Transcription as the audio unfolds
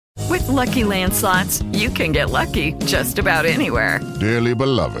Lucky Land Slots, you can get lucky just about anywhere. Dearly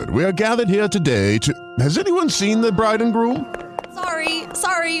beloved, we are gathered here today to... Has anyone seen the bride and groom?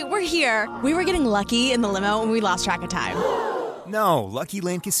 Sorry, we're here. We were getting lucky in the limo and we lost track of time. No, Lucky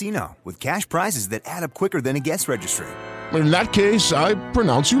Land Casino, with cash prizes that add up quicker than a guest registry. In that case, I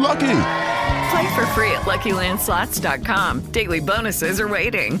pronounce you lucky. Play for free at LuckyLandSlots.com. Daily bonuses are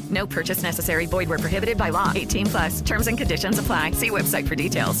waiting. No purchase necessary. Void where prohibited by law. 18+. Terms and conditions apply. See website for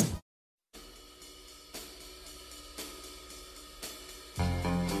details.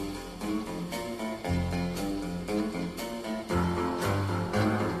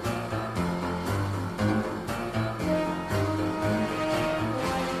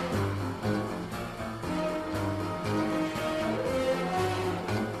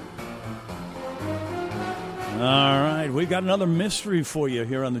 All right, we got another mystery for you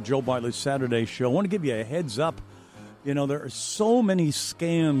here on the Joe Bartlett Saturday Show. I want to give you a heads up. You know, there are so many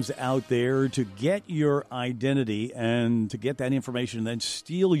scams out there to get your identity and to get that information and then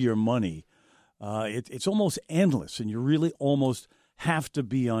steal your money. It's almost endless, and you really almost have to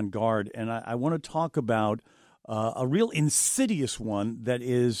be on guard. And I want to talk about a real insidious one that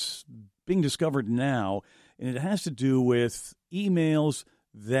is being discovered now, and it has to do with emails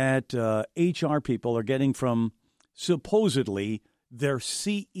that HR people are getting from supposedly their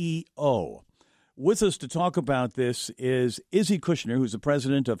CEO. With us to talk about this is Izzy Kushner, who's the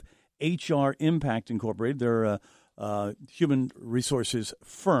president of HR Impact Incorporated. They're a human resources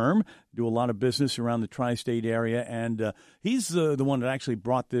firm, do a lot of business around the tri-state area, and he's the one that actually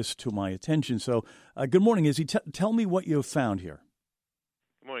brought this to my attention. So good morning, Izzy. Tell me what you've found here.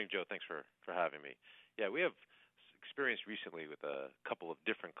 Good morning, Joe. Thanks for having me. Yeah, we have experienced recently with a couple of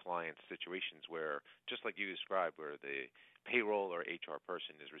different client situations where, just like you described, where the payroll or HR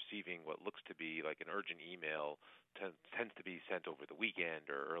person is receiving what looks to be like an urgent email, tends to be sent over the weekend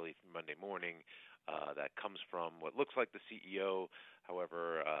or early Monday morning, that comes from what looks like the CEO.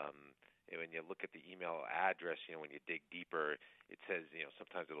 However, when you look at the email address, when you dig deeper, it says,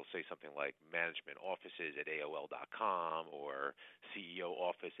 sometimes it'll say something like management offices at AOL.com or CEO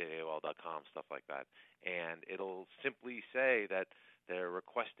office at AOL.com, stuff like that. And it'll simply say that they're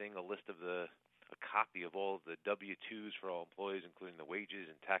requesting a list of a copy of all of the W-2s for all employees, including the wages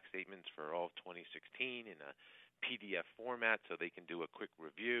and tax statements for all of 2016 in a PDF format so they can do a quick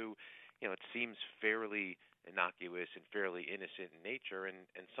review. It seems fairly innocuous and fairly innocent in nature, and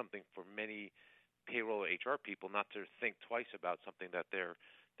something for many payroll or HR people not to think twice about something that their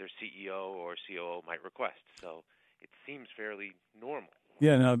CEO or COO might request. So it seems fairly normal.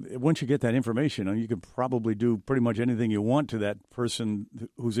 Yeah, now, once you get that information, you can probably do pretty much anything you want to that person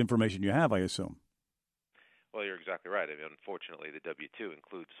whose information you have, I assume. Well, you're exactly right. I mean, unfortunately, the W-2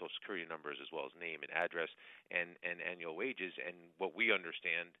 includes Social Security numbers as well as name and address and annual wages. And what we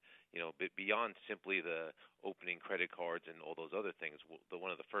understand, beyond simply the opening credit cards and all those other things,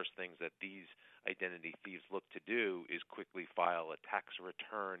 one of the first things that these identity thieves look to do is quickly file a tax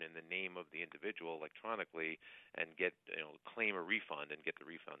return in the name of the individual electronically and claim a refund and get the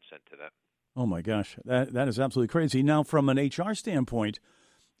refund sent to them. Oh, my gosh. That is absolutely crazy. Now, from an HR standpoint,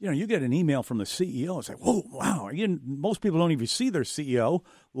 you get an email from the CEO. It's like, whoa, wow. Most people don't even see their CEO,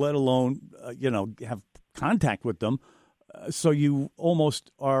 let alone, have contact with them. So you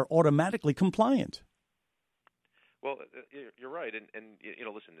almost are automatically compliant. Well, you're right, and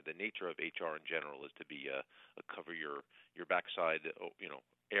listen, the nature of HR in general is to be a cover your backside,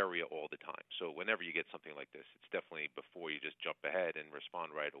 area all the time. So whenever you get something like this, it's definitely before you just jump ahead and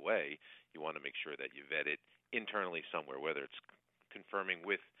respond right away. You want to make sure that you vet it internally somewhere, whether it's confirming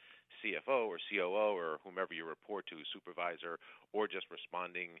with CFO or COO or whomever you report to, supervisor, or just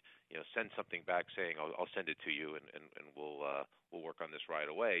responding, send something back saying, I'll send it to you and we'll work on this right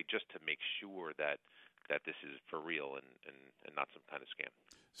away, just to make sure that this is for real and not some kind of scam.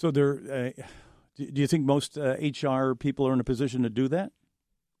 So do you think most HR people are in a position to do that?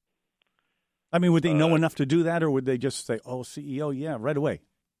 I mean, would they know enough to do that, or would they just say, oh, CEO, yeah, right away?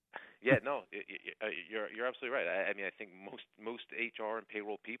 Yeah, no, you're absolutely right. I mean, I think most HR and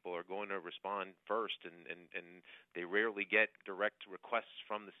payroll people are going to respond first, and they rarely get direct requests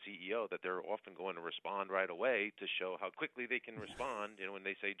from the CEO that they're often going to respond right away to show how quickly they can respond. When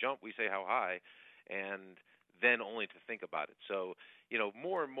they say jump, we say how high, and then only to think about it. So,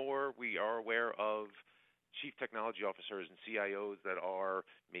 more and more we are aware of chief technology officers and CIOs that are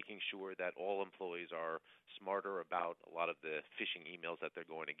making sure that all employees are smarter about a lot of the phishing emails that they're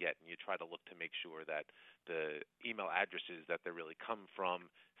going to get. And you try to look to make sure that the email addresses that they really come from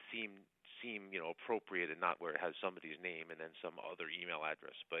seem appropriate and not where it has somebody's name and then some other email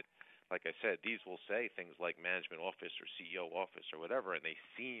address. But like I said, these will say things like management office or CEO office or whatever, and they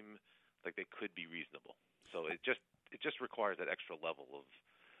seem like they could be reasonable. So it just requires that extra level of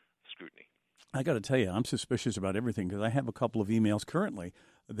scrutiny. I got to tell you, I'm suspicious about everything because I have a couple of emails currently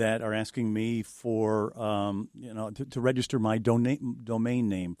that are asking me for, to register my domain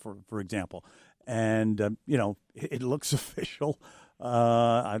name, for example. And, it looks official.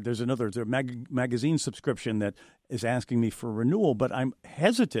 There's a magazine subscription that is asking me for renewal, but I'm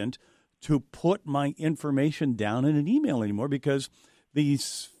hesitant to put my information down in an email anymore because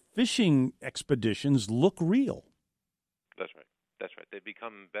these fishing expeditions look real. That's right. That's right. They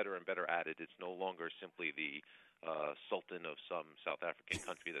become better and better at it. It's no longer simply the sultan of some South African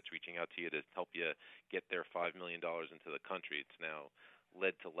country that's reaching out to you to help you get their $5 million into the country. It's now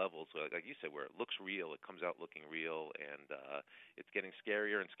led to levels, like you said, where it looks real, it comes out looking real, and it's getting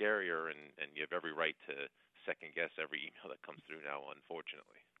scarier and scarier, and you have every right to second-guess every email that comes through now,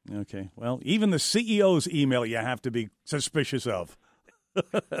 unfortunately. Okay. Well, even the CEO's email you have to be suspicious of.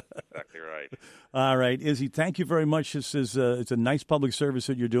 Exactly right. All right, Izzy, thank you very much. This is it's a nice public service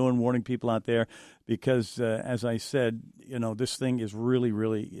that you're doing, warning people out there, because as I said, this thing is really,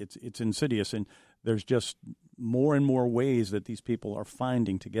 really it's insidious, and there's just more and more ways that these people are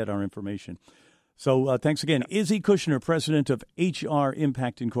finding to get our information. So thanks again, Izzy Kushner, president of HR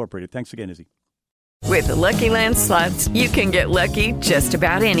Impact Incorporated. Thanks again, Izzy. With the Lucky Land Slots, you can get lucky just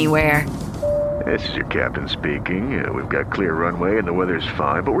about anywhere. This is your captain speaking. We've got clear runway and the weather's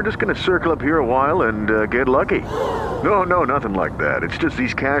fine, but we're just going to circle up here a while and get lucky. No, nothing like that. It's just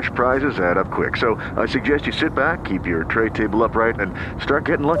these cash prizes add up quick. So I suggest you sit back, keep your tray table upright, and start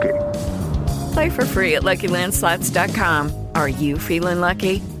getting lucky. Play for free at LuckyLandSlots.com. Are you feeling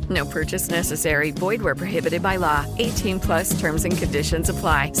lucky? No purchase necessary. Void where prohibited by law. 18+ terms and conditions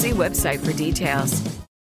apply. See website for details.